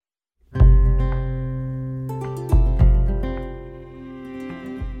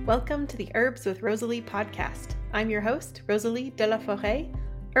Welcome to the Herbs with Rosalie podcast. I'm your host, Rosalie de la Forêt,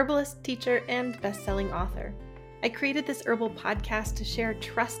 herbalist, teacher, and best-selling author. I created this herbal podcast to share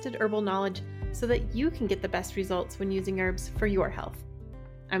trusted herbal knowledge so that you can get the best results when using herbs for your health.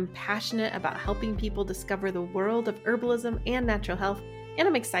 I'm passionate about helping people discover the world of herbalism and natural health, and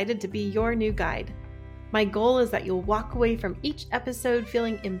I'm excited to be your new guide. My goal is that you'll walk away from each episode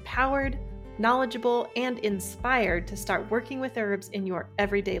feeling empowered, knowledgeable, and inspired to start working with herbs in your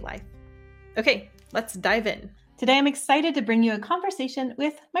everyday life. Okay, let's dive in. Today I'm excited to bring you a conversation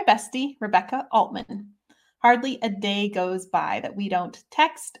with my bestie, Rebecca Altman. Hardly a day goes by that we don't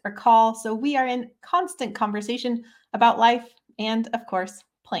text or call, so we are in constant conversation about life and, of course,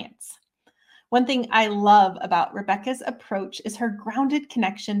 plants. One thing I love about Rebecca's approach is her grounded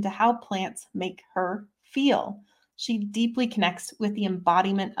connection to how plants make her feel. She deeply connects with the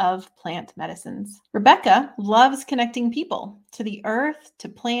embodiment of plant medicines. Rebecca loves connecting people to the earth, to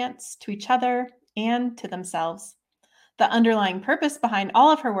plants, to each other, and to themselves. The underlying purpose behind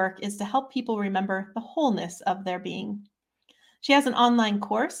all of her work is to help people remember the wholeness of their being. She has an online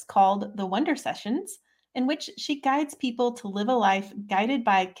course called The Wonder Sessions, in which she guides people to live a life guided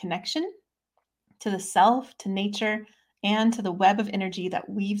by connection to the self, to nature, and to the web of energy that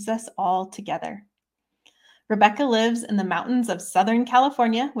weaves us all together. Rebecca lives in the mountains of Southern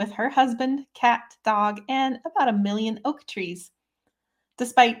California with her husband, cat, dog, and about 1 million oak trees.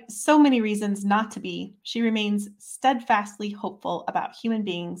 Despite so many reasons not to be, she remains steadfastly hopeful about human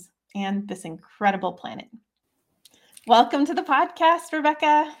beings and this incredible planet. Welcome to the podcast,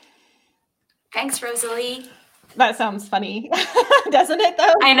 Rebecca. Thanks, Rosalie. That sounds funny, doesn't it,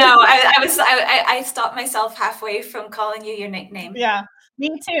 though? I know. I stopped myself halfway from calling you your nickname. Yeah,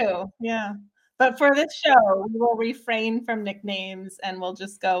 me too. Yeah. But for this show, we will refrain from nicknames and we'll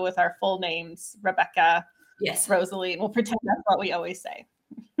just go with our full names, Rebecca, Yes, Rosalie. We'll pretend that's what we always say.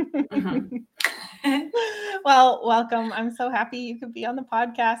 Mm-hmm. Well, welcome. I'm so happy you could be on the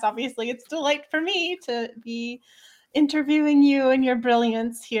podcast. Obviously, it's a delight for me to be interviewing you and your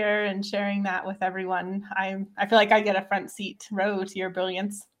brilliance here and sharing that with everyone. I feel like I get a front seat row to your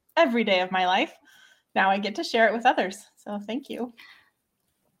brilliance every day of my life. Now I get to share it with others. So thank you.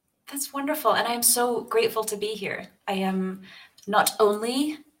 That's wonderful. And I'm so grateful to be here. I am not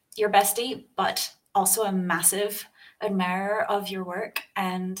only your bestie, but also a massive admirer of your work.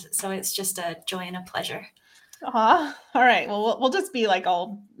 And so it's just a joy and a pleasure. All right. Well, we'll just be like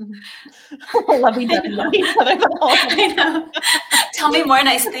all lovey-dovey on each other the whole time. I know. Tell me more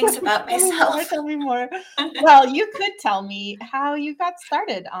nice things about myself. Tell me more. Well, you could tell me how you got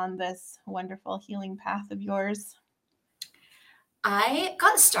started on this wonderful healing path of yours. I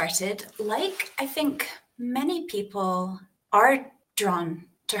got started, like I think many people are drawn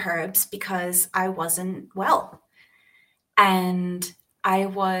to herbs, because I wasn't well. And I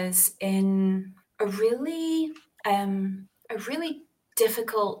was in a really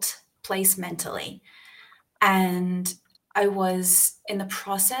difficult place mentally. And I was in the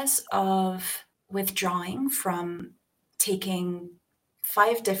process of withdrawing from taking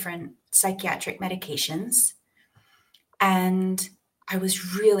 5 different psychiatric medications. And I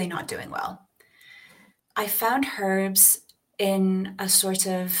was really not doing well. I found herbs in a sort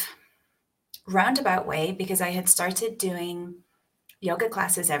of roundabout way because I had started doing yoga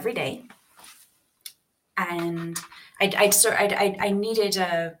classes every day. And I needed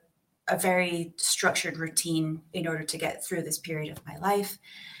a very structured routine in order to get through this period of my life.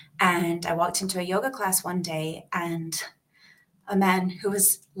 And I walked into a yoga class one day, and a man who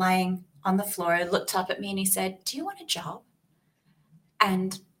was lying on the floor looked up at me and he said, "Do you want a job?"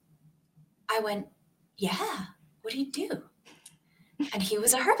 And I went, "Yeah, what do you do?" And he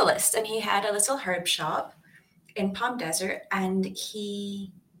was a herbalist, and he had a little herb shop in Palm Desert, and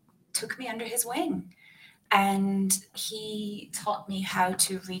he took me under his wing. And he taught me how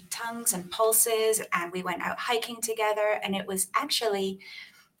to read tongues and pulses, and we went out hiking together. And it was actually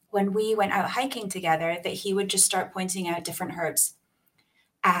when we went out hiking together that he would just start pointing out different herbs.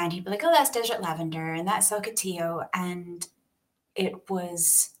 And he'd be like, "Oh, that's desert lavender, and that's Salcatillo." And it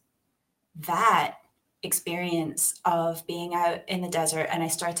was that experience of being out in the desert, and I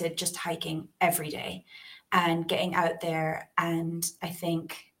started just hiking every day and getting out there. And I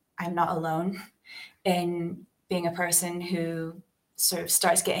think I'm not alone in being a person who sort of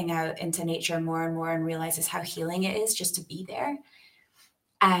starts getting out into nature more and more and realizes how healing it is just to be there.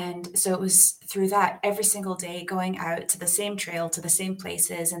 And so it was through that every single day, going out to the same trail, to the same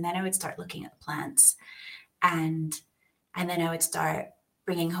places. And then I would start looking at plants, and then I would start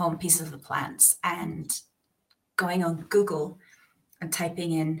bringing home pieces of the plants and going on Google and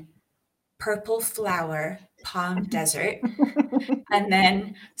typing in purple flower Palm Desert, and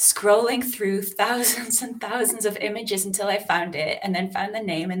then scrolling through thousands and thousands of images until I found it, and then found the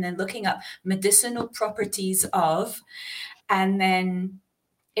name, and then looking up medicinal properties of, and then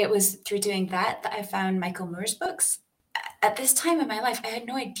it was through doing that I found Michael Moore's books. At this time in my life, I had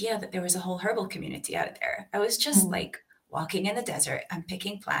no idea that there was a whole herbal community out there. I was just like walking in the desert and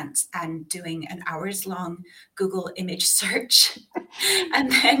picking plants and doing an hours long Google image search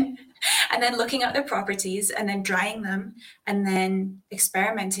and then looking at their properties and then drying them and then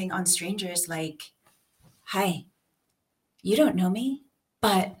experimenting on strangers like, hi, you don't know me,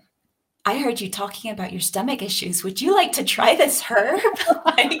 but I heard you talking about your stomach issues. Would you like to try this herb?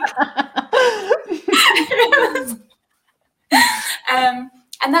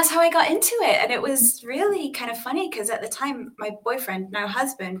 And that's how I got into it. And it was really kind of funny because at the time, my boyfriend, now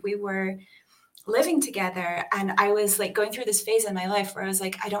husband, we were living together, and I was like going through this phase in my life where I was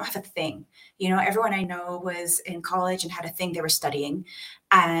like, I don't have a thing. You know, everyone I know was in college and had a thing they were studying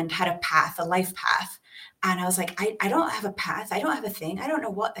and had a path, a life path. And I was like, I don't have a path. I don't have a thing. I don't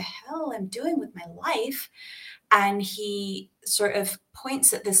know what the hell I'm doing with my life. And he sort of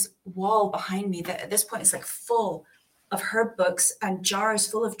points at this wall behind me that at this point is like full of herb books and jars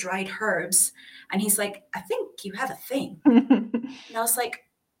full of dried herbs. And he's like, I think you have a thing. And I was like,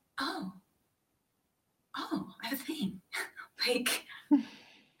 oh, I have a thing. Like,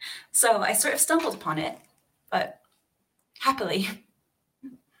 so I sort of stumbled upon it, but happily.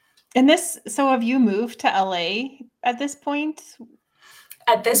 And so have you moved to LA at this point?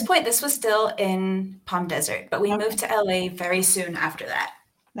 At this point, this was still in Palm Desert, but we moved to LA very soon after that.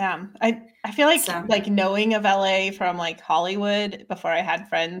 Yeah. I feel like knowing of LA from like Hollywood before I had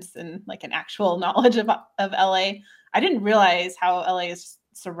friends and like an actual knowledge of LA, I didn't realize how LA is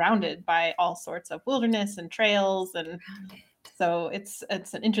surrounded by all sorts of wilderness and trails, and so it's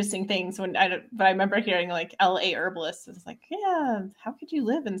an interesting thing. So but I remember hearing like LA herbalists, it's like, yeah, how could you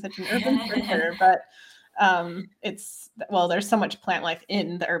live in such an urban center? But there's so much plant life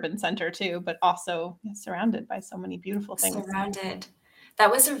in the urban center too, but also surrounded by so many beautiful things. That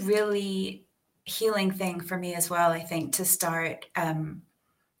was a really healing thing for me as well, I think, to start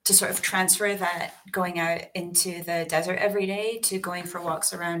to sort of transfer that going out into the desert every day to going for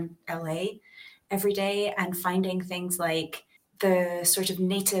walks around LA every day and finding things like the sort of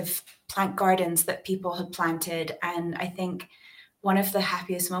native plant gardens that people had planted. And I think one of the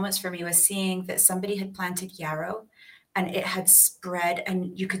happiest moments for me was seeing that somebody had planted yarrow and it had spread,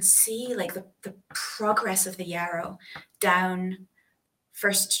 and you could see like the progress of the yarrow down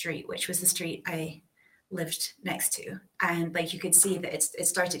First Street, which was the street I lived next to. And like you could see that it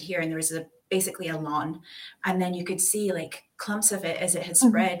started here and there was basically a lawn, and then you could see like clumps of it as it had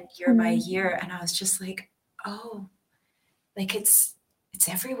spread year by year. And I was just like, oh, like it's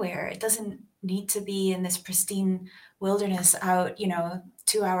everywhere. It doesn't need to be in this pristine wilderness out,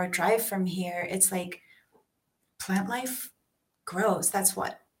 2-hour drive from here. It's like plant life grows. That's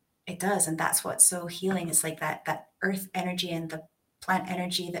what it does. And that's what's so healing. It's like that earth energy and the plant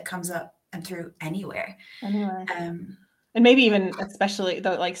energy that comes up and through anywhere. And maybe even especially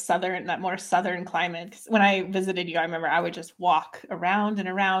that more southern climate. 'Cause when I visited you, I remember I would just walk around and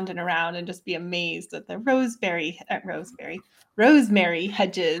around and around and just be amazed at the rosemary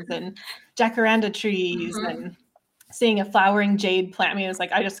hedges and jacaranda trees and seeing a flowering jade plant. I mean, it was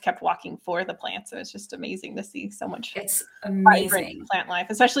like I just kept walking for the plants. It was just amazing to see so much vibrant plant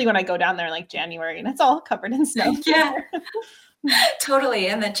life, especially when I go down there in like January and it's all covered in snow. Yeah. Totally.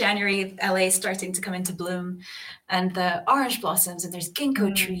 And that January LA is starting to come into bloom, and the orange blossoms, and there's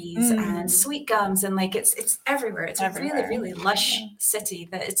ginkgo trees and sweet gums, and like it's everywhere. It's everywhere. A really, really lush city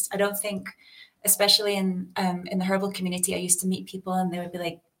that I don't think, especially in the herbal community, I used to meet people and they would be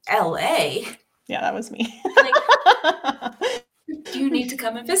like, LA? Yeah, that was me. Like, you need to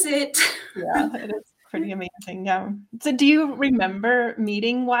come and visit. Yeah, it is pretty amazing. Yeah. So do you remember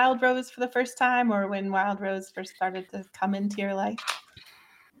meeting Wild Rose for the first time, or when Wild Rose first started to come into your life?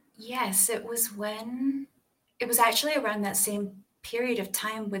 Yes, it was actually around that same period of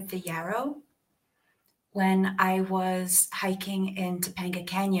time with the yarrow, when I was hiking in Topanga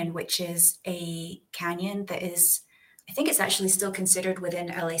Canyon, which is a canyon that is, I think it's actually still considered within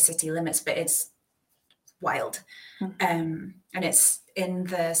LA city limits, but it's wild. And it's in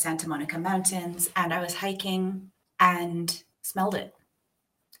the Santa Monica Mountains, and I was hiking and smelled it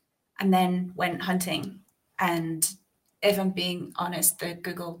and then went hunting. And if I'm being honest, the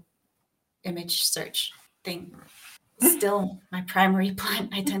Google image search thing is still my primary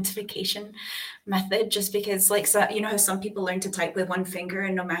plant identification method, just because how some people learn to type with one finger,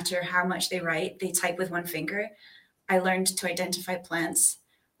 and no matter how much they write, they type with one finger. I learned to identify plants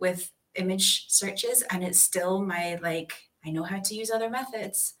with image searches, and it's still my, like, I know how to use other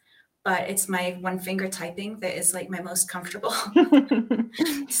methods, but it's my one finger typing that is like my most comfortable.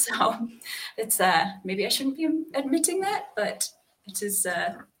 So it's maybe I shouldn't be admitting that, but it is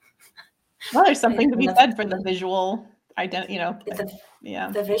well, there's something to be said for the visual identity,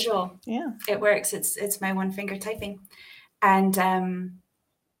 the visual. Yeah, it works. It's my one finger typing. And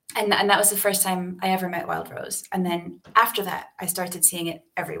that was the first time I ever met wild rose. And then after that, I started seeing it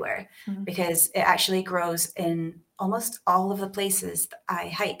everywhere, because it actually grows in almost all of the places that I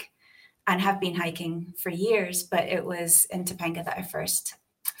hike and have been hiking for years. But it was in Topanga that I first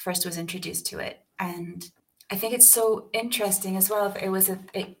was introduced to it. And I think it's so interesting as well.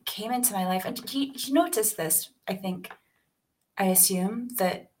 It came into my life, and you notice this. I assume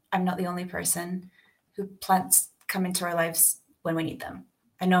that I'm not the only person who plants come into our lives when we need them.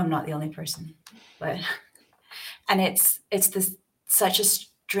 I know I'm not the only person, and it's such a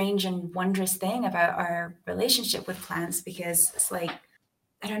strange and wondrous thing about our relationship with plants, because it's like,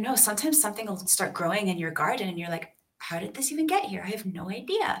 I don't know, sometimes something will start growing in your garden and you're like, how did this even get here? I have no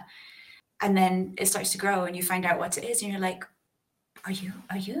idea. And then it starts to grow and you find out what it is, and you're like, are you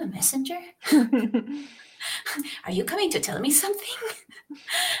a messenger? Are you coming to tell me something?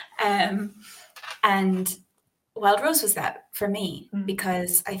 And wild rose was that for me,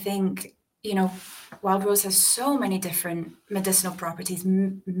 because I think, wild rose has so many different medicinal properties,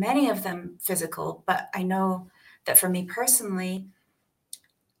 many of them physical, but I know that for me personally,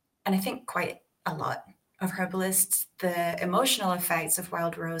 and I think quite a lot of herbalists, the emotional effects of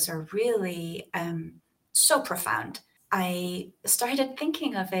wild rose are really so profound. I started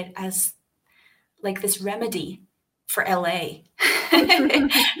thinking of it as like this remedy for LA.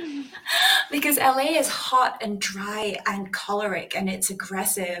 Because LA is hot and dry and choleric, and it's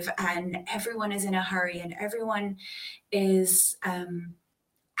aggressive, and everyone is in a hurry, and everyone is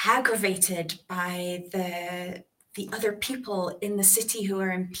aggravated by the other people in the city who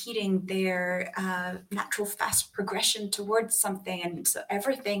are impeding their natural fast progression towards something. And so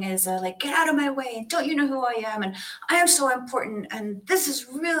everything is like, get out of my way, and don't you know who I am, and I am so important, and this is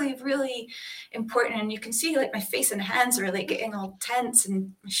really, really important. And you can see like my face and hands are like getting all tense,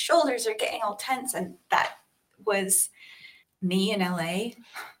 and my shoulders are getting all tense. And that was me in LA,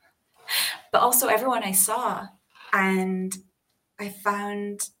 but also everyone I saw. And I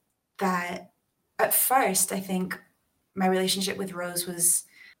found that at first, I think my relationship with rose was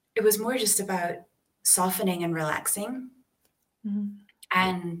more just about softening and relaxing.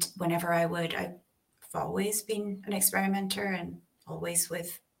 And whenever I've always been an experimenter, and always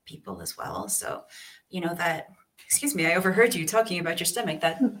with people as well. So, that, excuse me, I overheard you talking about your stomach.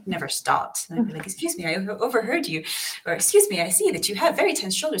 That never stopped. And I'd be like, excuse me, I overheard you. Or, excuse me, I see that you have very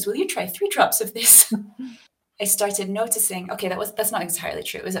tense shoulders. Will you try 3 drops of this? I started noticing, okay, that's not entirely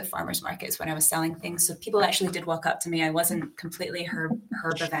true. It was at farmers markets when I was selling things. So people actually did walk up to me. I wasn't completely herb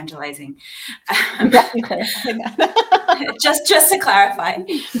evangelizing. Just to clarify.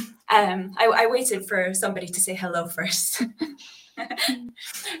 I waited for somebody to say hello first.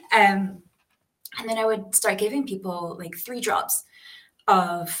 And then I would start giving people like 3 drops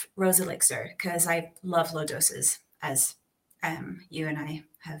of rose elixir, because I love low doses, as you and I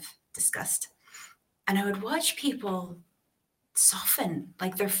have discussed. And I would watch people soften,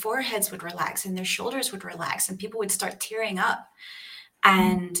 like their foreheads would relax and their shoulders would relax, and people would start tearing up.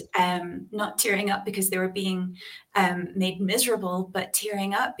 And not tearing up because they were being made miserable, but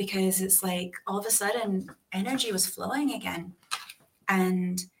tearing up because it's like all of a sudden energy was flowing again.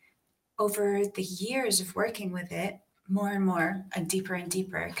 And over the years of working with it, more and more and deeper,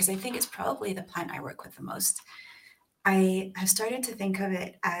 because I think it's probably the plant I work with the most, I have started to think of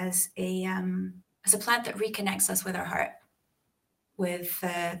it as a plant that reconnects us with our heart, with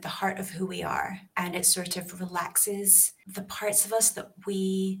the heart of who we are. And it sort of relaxes the parts of us that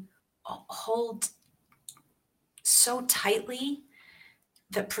we hold so tightly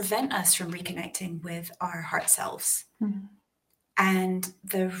that prevent us from reconnecting with our heart selves. And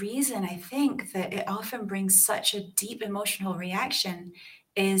the reason I think that it often brings such a deep emotional reaction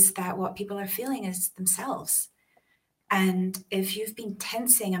is that what people are feeling is themselves. And if you've been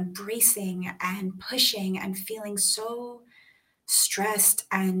tensing and bracing and pushing and feeling so stressed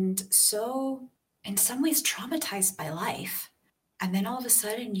and so, in some ways, traumatized by life, and then all of a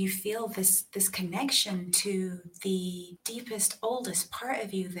sudden you feel this connection to the deepest, oldest part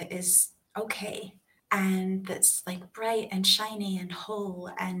of you that is okay, and that's like bright and shiny and whole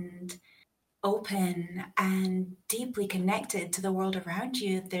and open and deeply connected to the world around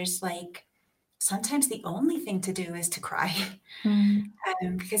you, there's like, sometimes the only thing to do is to cry.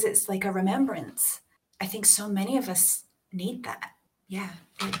 Because it's like a remembrance. I think so many of us need that. Yeah,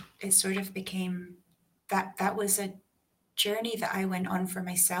 it sort of became that was a journey that I went on for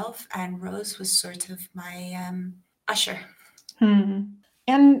myself, and Rose was sort of my usher. And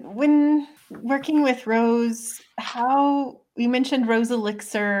when working with Rose, how you mentioned Rose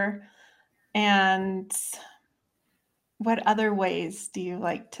Elixir, and what other ways do you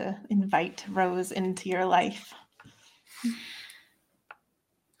like to invite Rose into your life?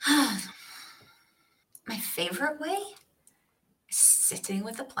 My favorite way is sitting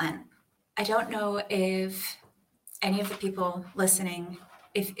with a plant. I don't know if any of the people listening,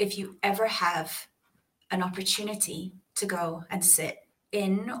 if you ever have an opportunity to go and sit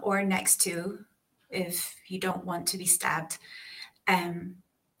in or next to, if you don't want to be stabbed,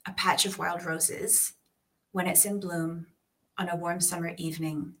 a patch of wild roses when it's in bloom on a warm summer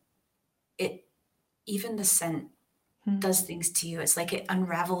evening, even the scent does things to you. It's like it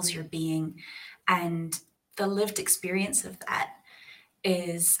unravels your being. And the lived experience of that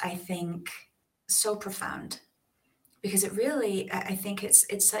is, I think, so profound, because it really, I think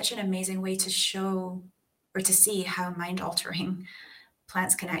it's such an amazing way to show or to see how mind altering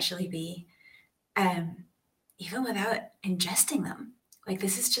plants can actually be, even without ingesting them. Like,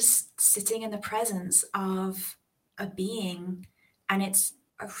 this is just sitting in the presence of a being, and it's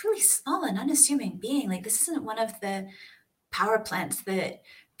a really small and unassuming being. Like, this isn't one of the power plants that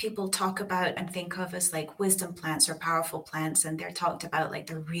people talk about and think of as like wisdom plants or powerful plants, and they're talked about like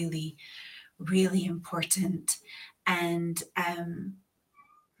they're really, really important. And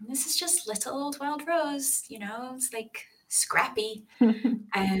this is just little old wild rose, it's like scrappy,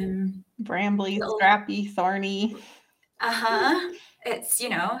 Brambly, little, scrappy, thorny. It's,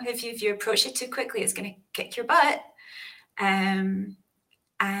 if you approach it too quickly, it's going to kick your butt. And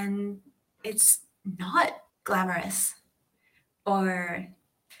it's not glamorous or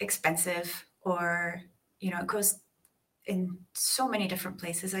expensive, or, it grows in so many different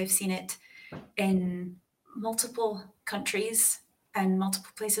places. I've seen it in multiple countries and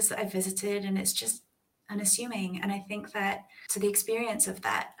multiple places that I've visited, and it's just unassuming. And I think that, so the experience of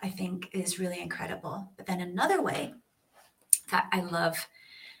that, I think, is really incredible. But then another way that I love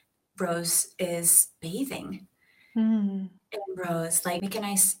rose is bathing in rose. Like, make a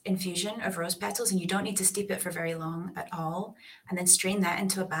nice infusion of rose petals, and you don't need to steep it for very long at all, and then strain that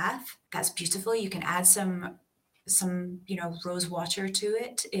into a bath. That's beautiful. You can add some rose water to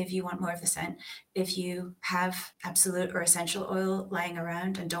it if you want more of the scent. If you have absolute or essential oil lying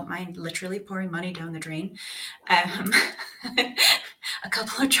around and don't mind literally pouring money down the drain, a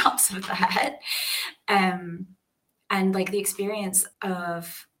couple of drops of that, and like the experience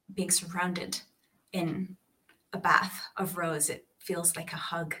of being surrounded in a bath of rose, it feels like a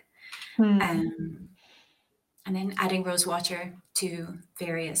hug. And then adding rose water to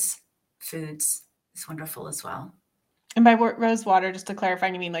various foods is wonderful as well. And by rose water, just to clarify,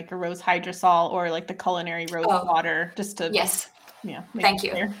 you mean like a rose hydrosol or like the culinary rose water? Just to thank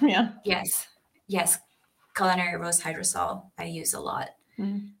you. Clear. Yeah. Yes. Culinary rose hydrosol I use a lot.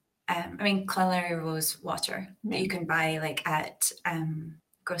 Culinary rose water that you can buy like at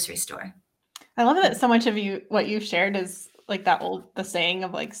grocery store. I love that so much of what you've shared is like the saying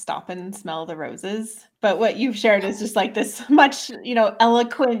of like, stop and smell the roses. But what you've shared is just like this much,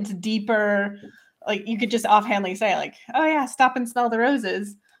 eloquent, deeper, like you could just offhandedly say like, oh yeah, stop and smell the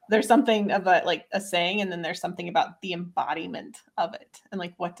roses. There's something of a saying, and then there's something about the embodiment of it. And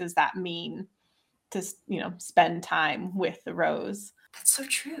like, what does that mean to, spend time with the rose? That's so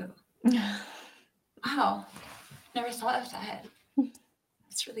true. Wow. Never thought of that.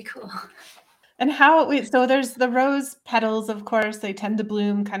 It's really cool. And so there's the rose petals, of course, they tend to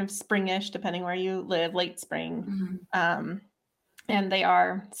bloom kind of springish, depending where you live, late spring. And they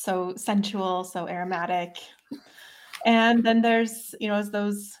are so sensual, so aromatic. And then there's, as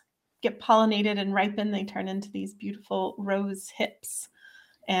those get pollinated and ripen, they turn into these beautiful rose hips.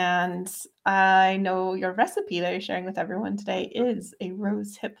 And I know your recipe that you're sharing with everyone today is a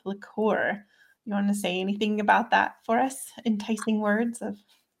rose hip liqueur. You want to say anything about that for us? Enticing words of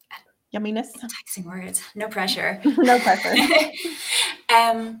yumminess? Enticing words. No pressure. No pressure.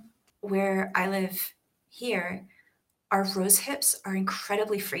 Where I live here, our rose hips are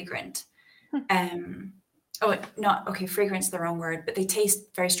incredibly fragrant. Fragrant's the wrong word, but they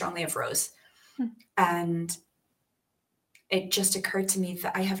taste very strongly of rose. And it just occurred to me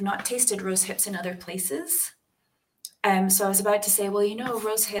that I have not tasted rose hips in other places. So I was about to say, well,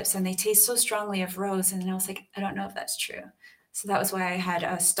 rose hips, and they taste so strongly of rose. And then I was like, I don't know if that's true. So that was why I had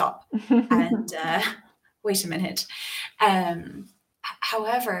a stop and wait a minute.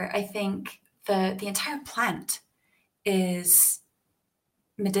 However, I think the entire plant is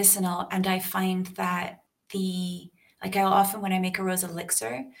medicinal, and I find that the Like I'll often, when I make a rose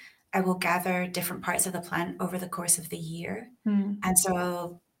elixir, I will gather different parts of the plant over the course of the year. And so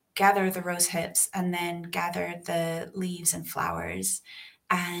I'll gather the rose hips and then gather the leaves and flowers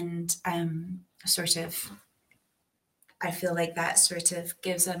and sort of, I feel like that sort of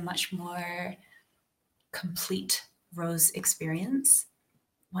gives a much more complete rose experience.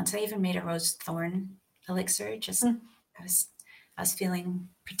 Once I even made a rose thorn elixir, just I was feeling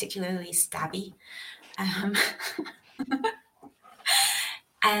particularly stabby. Um,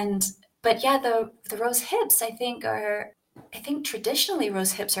 but yeah, the rose hips I think traditionally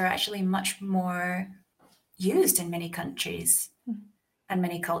rose hips are actually much more used in many countries and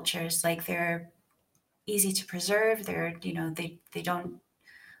many cultures. Like they're easy to preserve. They're, they don't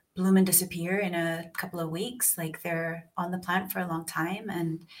bloom and disappear in a couple of weeks. Like they're on the plant for a long time.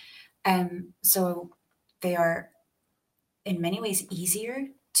 And so they are in many ways easier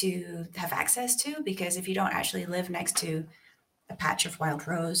to have access to, because if you don't actually live next to a patch of wild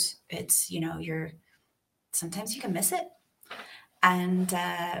rose, it's, sometimes you can miss it. And,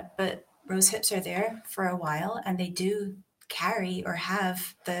 but rose hips are there for a while, and they do carry or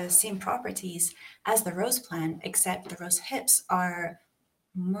have the same properties as the rose plant, except the rose hips are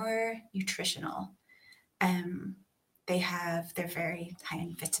more nutritional. They're very high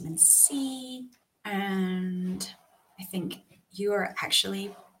in vitamin C, and I think you are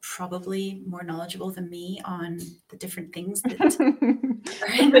actually probably more knowledgeable than me on the different things that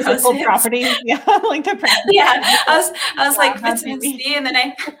are in physical properties. Yeah, like the practice. Yeah, I was like vitamin C, and then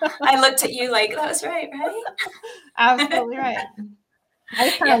I looked at you like, that was right? Absolutely right.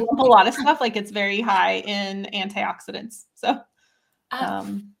 I kind of love a lot of stuff. Like it's very high in antioxidants. So,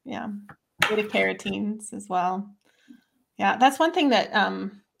 yeah, beta carotenes as well. Yeah, that's one thing that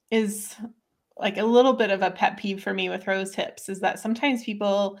is like a little bit of a pet peeve for me with rose hips, is that sometimes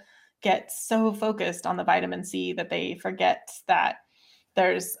people get so focused on the vitamin C that they forget that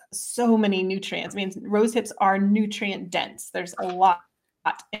there's so many nutrients. I mean, rose hips are nutrient dense. There's a lot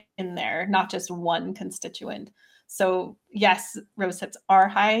in there, not just one constituent. So yes, rose hips are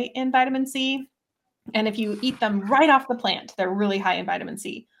high in vitamin C. And if you eat them right off the plant, they're really high in vitamin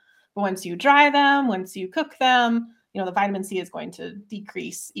C. But once you dry them, once you cook them, the vitamin C is going to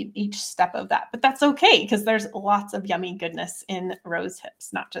decrease each step of that. But that's okay, because there's lots of yummy goodness in rose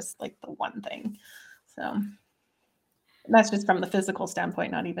hips, not just like the one thing. So that's just from the physical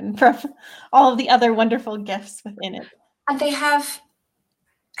standpoint, not even from all of the other wonderful gifts within it. And they have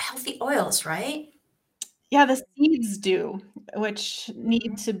healthy oils, right? Yeah, the seeds do, which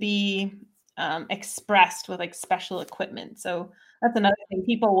need to be expressed with like special equipment. So that's another thing.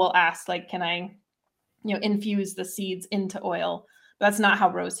 People will ask, like, can I, infuse the seeds into oil? But that's not how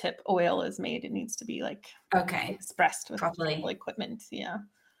rosehip oil is made. It needs to be like expressed with properly equipment. Yeah.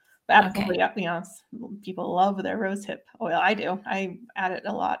 But absolutely, people love their rosehip oil. I do. I add it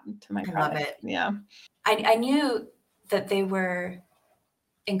a lot to my product. Love it. Yeah. I knew that they were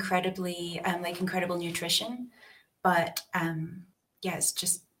incredibly incredible nutrition, but it's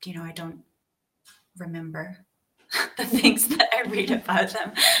just, I don't remember the things that I read about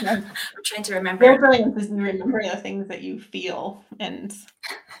them. I'm trying to remember. Their brilliance is you remember the things that you feel. And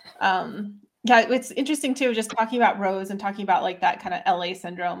it's interesting too, just talking about rose and talking about like that kind of LA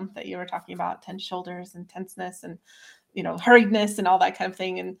syndrome that you were talking about, tense shoulders and tenseness and, hurriedness and all that kind of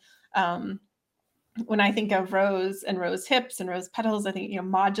thing. And when I think of rose and rose hips and rose petals, I think,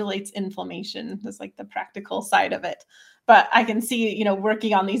 modulates inflammation. That's like the practical side of it. But I can see,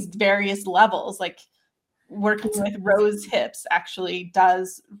 working on these various levels, like working with rose hips actually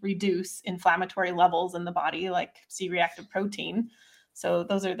does reduce inflammatory levels in the body, like C-reactive protein. So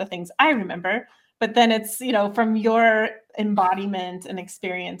those are the things I remember. But then it's, from your embodiment and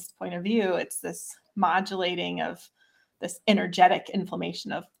experienced point of view, it's this modulating of this energetic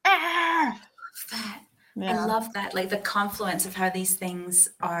inflammation of, that. Yeah. I love that, like the confluence of how these things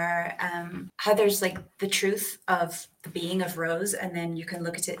are, how there's like the truth of the being of rose, and then you can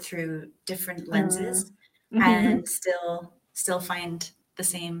look at it through different lenses and still find the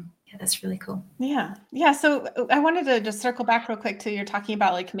same. Yeah, that's really cool. Yeah. So I wanted to just circle back real quick to you're talking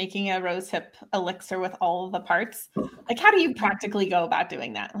about like making a rosehip elixir with all of the parts. Like, how do you practically go about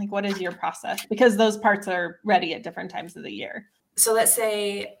doing that? Like, what is your process? Because those parts are ready at different times of the year. So let's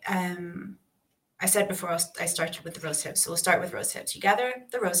say, I said before I started with the rose hips. So we'll start with rose hips. You gather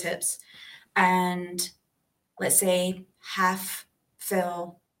the rose hips and let's say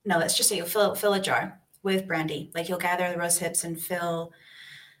let's just say you'll fill a jar with brandy. Like you'll gather the rose hips and fill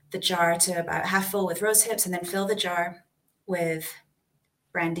the jar to about half full with rose hips, and then fill the jar with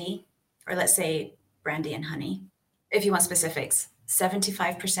brandy, or let's say brandy and honey. If you want specifics,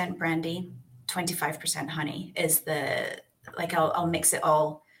 75% brandy, 25% honey is I'll mix it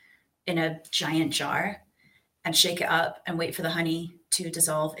all in a giant jar and shake it up and wait for the honey to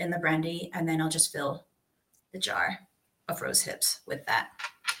dissolve in the brandy. And then I'll just fill the jar of rose hips with that.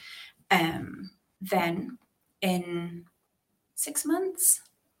 Then in 6 months,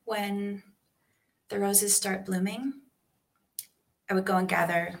 when the roses start blooming, I would go and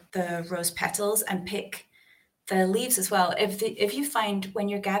gather the rose petals and pick the leaves as well. If you find when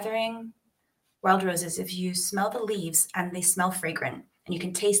you're gathering wild roses, if you smell the leaves and they smell fragrant and you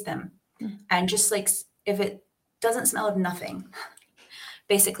can taste them, and just like if it doesn't smell of nothing,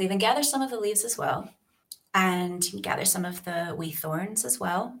 basically, then gather some of the leaves as well, and you can gather some of the wee thorns as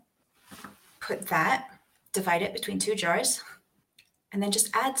well. Put that, divide it between 2 jars, and then just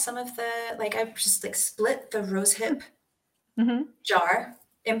add some of I've just split the rose hip jar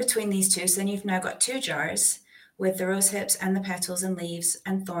in between these two. So then you've now got 2 jars with the rose hips and the petals and leaves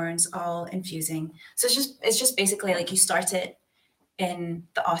and thorns all infusing. So it's just basically like you start it in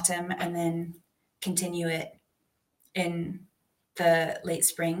the autumn and then continue it in the late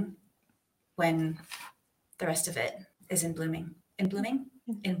spring when the rest of it is in bloom. In bloom.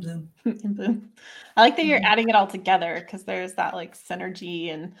 I like that you're adding it all together, because there's that like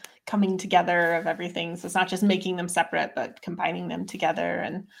synergy and coming together of everything. So it's not just making them separate, but combining them together.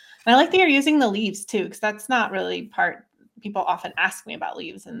 And I like that you're using the leaves too, because that's not really people often ask me about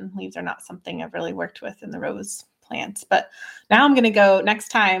leaves, and leaves are not something I've really worked with in the rose plants. But now I'm going to go, next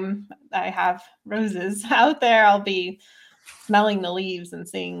time I have roses out there, I'll be smelling the leaves and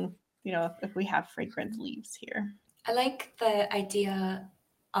seeing, if we have fragrant leaves here. I like the idea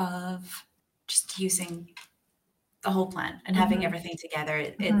of just using the whole plant and having everything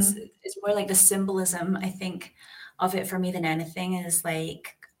together. It's more like the symbolism, I think, of it for me than anything is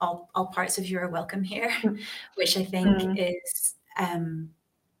like all parts of you are welcome here, which I think is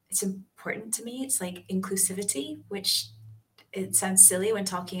it's important to me. It's like inclusivity, which it sounds silly when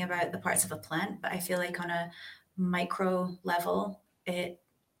talking about the parts of a plant, but I feel like on a micro level,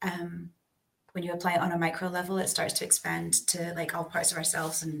 when you apply it on a micro level, it starts to expand to like all parts of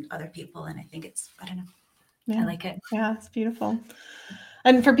ourselves and other people. And I think I don't know. Yeah. I like it. Yeah, it's beautiful.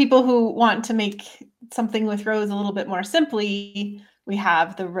 And for people who want to make something with rose a little bit more simply, we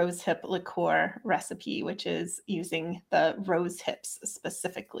have the rose hip liqueur recipe, which is using the rose hips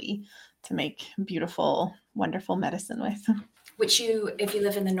specifically to make beautiful, wonderful medicine with. Which if you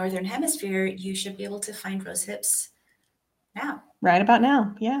live in the Northern Hemisphere, you should be able to find rose hips now. Right about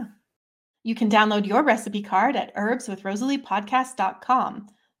now, yeah. You can download your recipe card at herbswithrosaliepodcast.com.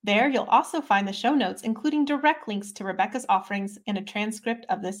 There, you'll also find the show notes, including direct links to Rebecca's offerings and a transcript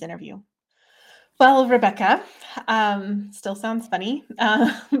of this interview. Well, Rebecca, still sounds funny.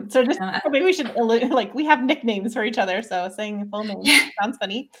 So just maybe we should, we have nicknames for each other, so saying full name sounds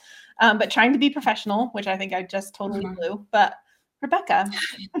funny. But trying to be professional, which I think I just totally blew. But Rebecca.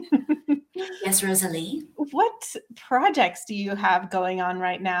 Yes, Rosalie. What projects do you have going on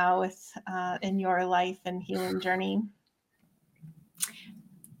right now in your life and healing journey?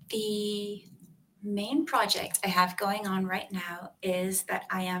 The main project I have going on right now is that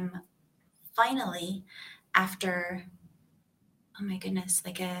I am finally, after, oh my goodness,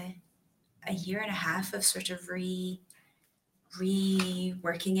 like a year and a half of sort of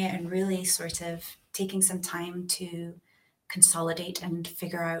reworking it and really sort of taking some time to consolidate and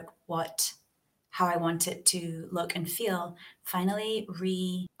figure out how I want it to look and feel, finally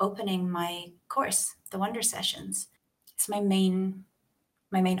reopening my course, the Wonder Sessions. It's my main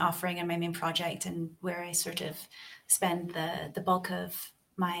offering and my main project, and where I sort of spend the bulk of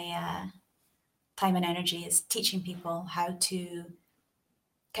my time and energy is teaching people how to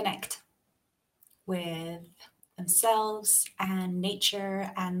connect with themselves and nature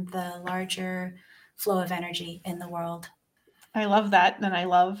and the larger flow of energy in the world. I love that. And I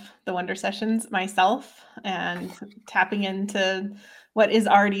love the Wonder Sessions myself, and tapping into what is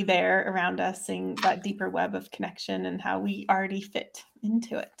already there around us, seeing that deeper web of connection and how we already fit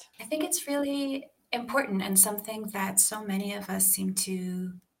into it. I think it's really important and something that so many of us seem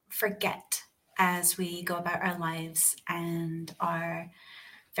to forget as we go about our lives and our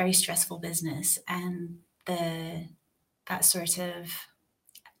very stressful business, and that sort of,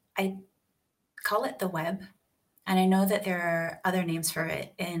 I call it the web. And I know that there are other names for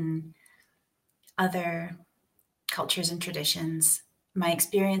it in other cultures and traditions. My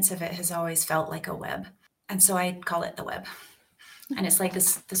experience of it has always felt like a web. And so I call it the web. And it's like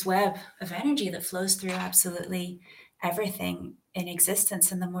this web of energy that flows through absolutely everything in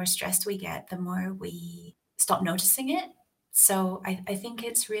existence. And the more stressed we get, the more we stop noticing it. So I think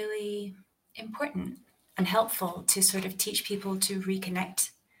it's really important and helpful to sort of teach people to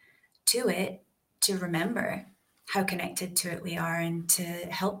reconnect to it to remember how connected to it we are, and to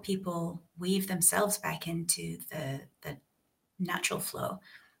help people weave themselves back into the natural flow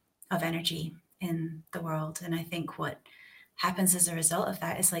of energy in the world. And I think what happens as a result of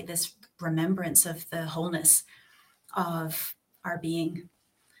that is like this remembrance of the wholeness of our being,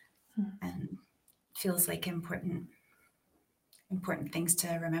 and feels like important things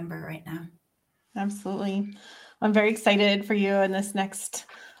to remember right now. Absolutely. I'm very excited for you in this next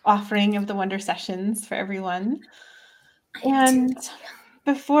offering of the Wonder Sessions for everyone. And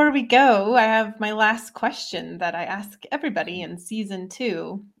before we go, I have my last question that I ask everybody in season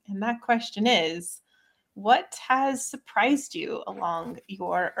 2. And that question is, what has surprised you along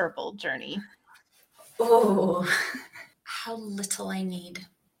your herbal journey? Oh, how little I need.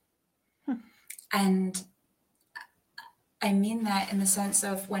 And I mean that in the sense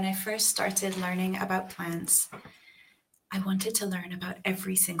of, when I first started learning about plants, I wanted to learn about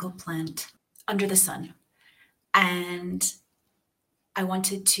every single plant under the sun. And I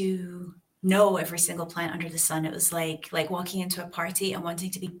wanted to know every single plant under the sun. It was like walking into a party and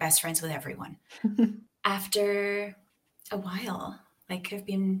wanting to be best friends with everyone. After a while, like, I've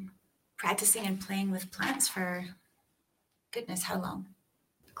been practicing and playing with plants for goodness, how long?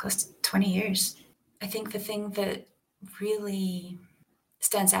 Close to 20 years. I think the thing that really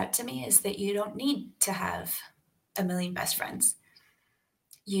stands out to me is that you don't need to have a million best friends.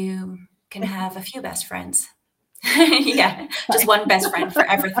 You can have a few best friends. Yeah, just one best friend for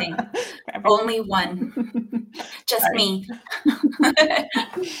everything. Only one. Just Sorry. me.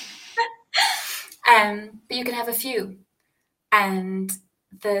 But you can have a few. And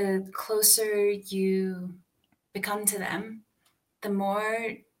the closer you become to them, the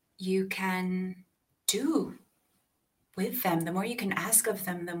more you can do with them, the more you can ask of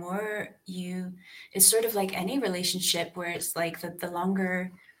them, the more it's sort of like any relationship, where it's like the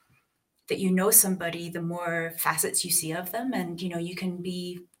longer that you know somebody, the more facets you see of them. And, you can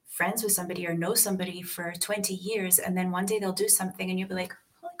be friends with somebody or know somebody for 20 years, and then one day they'll do something and you'll be like,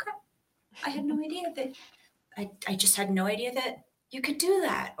 holy crap, I had no idea that, I just had no idea that you could do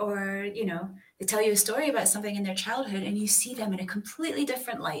that. Or, they tell you a story about something in their childhood and you see them in a completely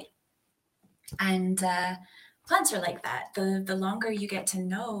different light. And plants are like that. The longer you get to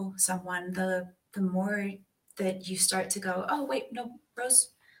know someone, the more that you start to go, oh, wait, no,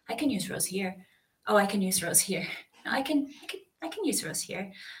 Rose, I can use Rose here. Oh, I can use Rose here. No, I can use Rose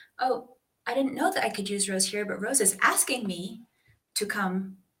here. Oh, I didn't know that I could use Rose here, but Rose is asking me to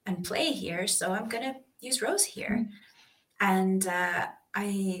come and play here, so I'm going to use Rose here. And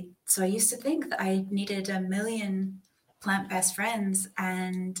I used to think that I needed a million plant best friends,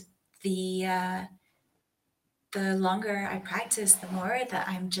 and the longer I practice, the more that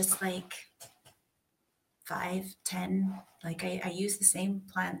I'm just like 5, 10. Like, I use the same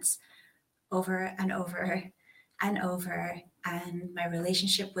plants over and over and over, and my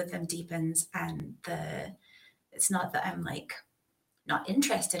relationship with them deepens. And it's not that I'm like not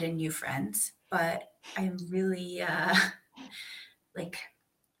interested in new friends, but I'm really like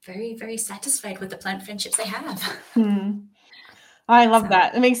very, very satisfied with the plant friendships I have. I love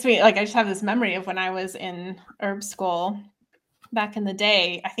that. It makes me like, I just have this memory of when I was in herb school back in the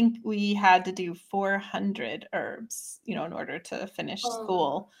day. I think we had to do 400 herbs, in order to finish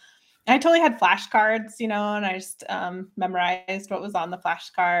school. And I totally had flashcards, and I just memorized what was on the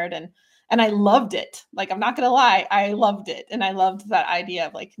flashcard, and I loved it. Like, I'm not gonna lie, I loved it, and I loved that idea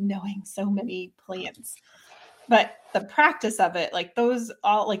of like knowing so many plants. But the practice of it, like those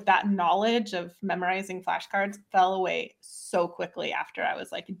all, like that knowledge of memorizing flashcards fell away so quickly after I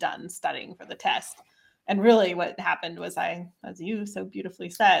was like done studying for the test. And really what happened was I, as you so beautifully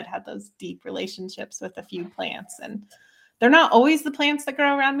said, had those deep relationships with a few plants. And they're not always the plants that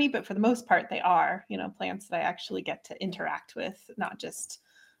grow around me, but for the most part they are, plants that I actually get to interact with, not just,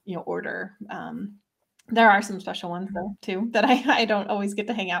 order. There are some special ones though too that I don't always get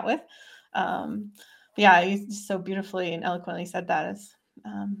to hang out with. Yeah, you just so beautifully and eloquently said that, as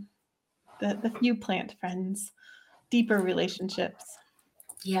the few plant friends, deeper relationships.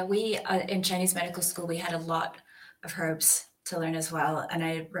 Yeah, we in Chinese medical school, we had a lot of herbs to learn as well. And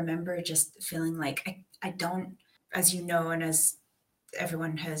I remember just feeling like I don't, as you know, and as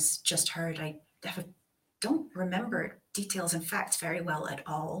everyone has just heard, I don't remember details and facts very well at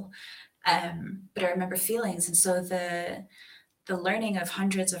all. But I remember feelings. And so the learning of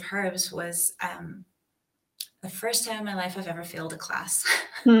hundreds of herbs was the first time in my life I've ever failed a class.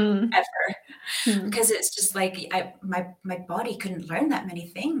 Ever. Because it's just like my body couldn't learn that many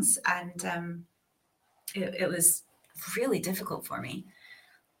things, and it was really difficult for me.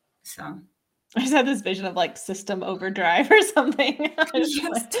 So I just had this vision of like system overdrive or something. Yes,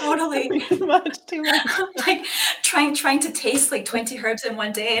 Like, totally. too much. Like trying to taste like 20 herbs in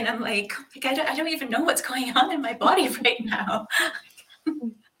one day, and I'm like I don't even know what's going on in my body right now.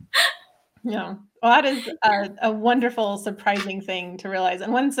 Yeah. Well, that is a wonderful, surprising thing to realize.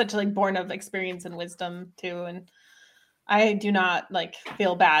 And one such like born of experience and wisdom too. And I do not like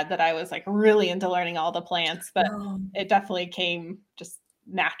feel bad that I was like really into learning all the plants, but it definitely came just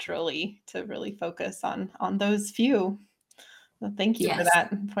naturally to really focus on those few. So thank you for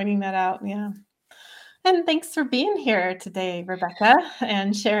that and pointing that out. Yeah. And thanks for being here today, Rebecca,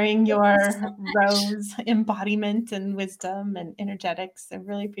 and sharing your rose embodiment and wisdom and energetics. I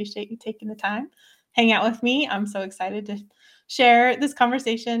really appreciate you taking the time, hang out with me. I'm so excited to share this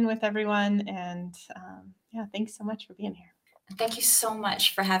conversation with everyone. And yeah, thanks so much for being here. Thank you so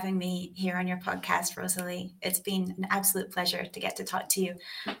much for having me here on your podcast, Rosalie. It's been an absolute pleasure to get to talk to you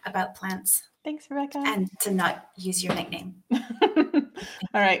about plants. Thanks, Rebecca. And to not use your nickname. All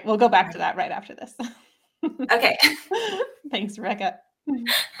right. We'll go back to that right after this. Okay. Thanks, Rebecca.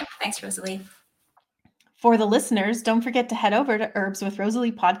 Thanks, Rosalie. For the listeners, don't forget to head over to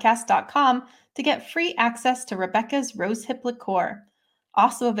herbswithrosaliepodcast.com to get free access to Rebecca's rosehip liqueur.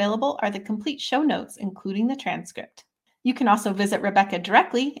 Also available are the complete show notes, including the transcript. You can also visit Rebecca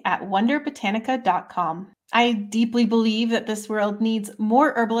directly at wonderbotanica.com. I deeply believe that this world needs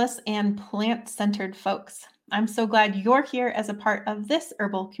more herbalists and plant-centered folks. I'm so glad you're here as a part of this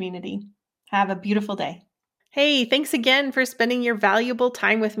herbal community. Have a beautiful day. Hey, thanks again for spending your valuable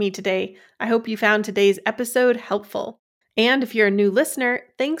time with me today. I hope you found today's episode helpful. And if you're a new listener,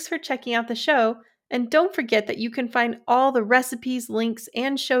 thanks for checking out the show. And don't forget that you can find all the recipes, links,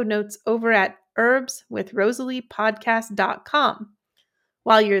 and show notes over at herbswithrosaliepodcast.com.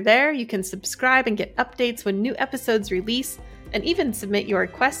 While you're there, you can subscribe and get updates when new episodes release, and even submit your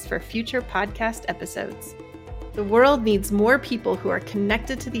requests for future podcast episodes. The world needs more people who are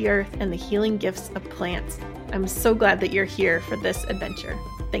connected to the earth and the healing gifts of plants. I'm so glad that you're here for this adventure.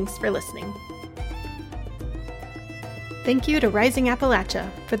 Thanks for listening. Thank you to Rising Appalachia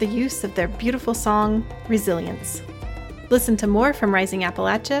for the use of their beautiful song, Resilience. Listen to more from Rising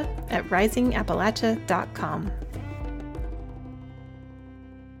Appalachia at risingappalachia.com.